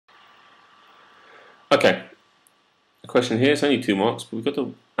Okay, the question here is only 2 marks, but we've got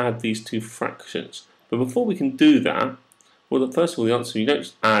to add these two fractions. But before we can do that, well, first of all, the answer, you don't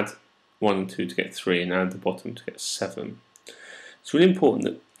just add 1 and 2 to get 3 and add the bottom to get 7. It's really important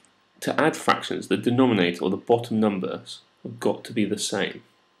that to add fractions, the denominator or the bottom numbers have got to be the same.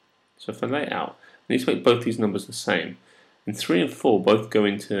 So if I lay it out, I need to make both these numbers the same. And 3 and 4 both go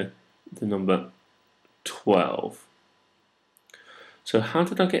into the number 12. So how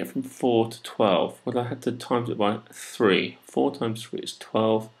did I get from 4 to 12? Well, I had to times it by 3. 4 times 3 is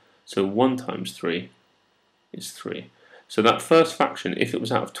 12, so 1 times 3 is 3. So that first fraction, if it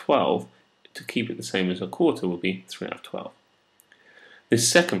was out of 12, to keep it the same as a quarter, would be 3 out of 12. This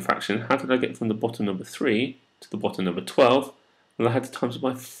second fraction, how did I get from the bottom number 3 to the bottom number 12? Well, I had to times it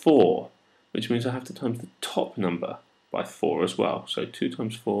by 4, which means I have to times the top number by 4 as well. So 2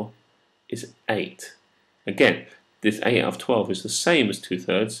 times 4 is 8. Again, this 8 out of 12 is the same as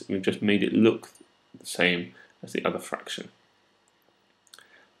 2/3, and we've just made it look the same as the other fraction.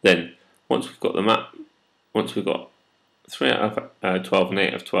 Then, once we've got once we've got 3 out of 12 and 8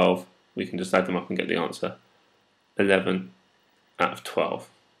 out of 12, we can just add them up and get the answer 11 out of 12.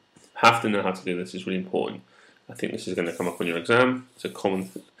 Have to know how to do this, is really important. I think this is going to come up on your exam. It's a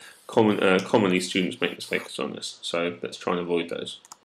commonly students make mistakes on this, so let's try and avoid those.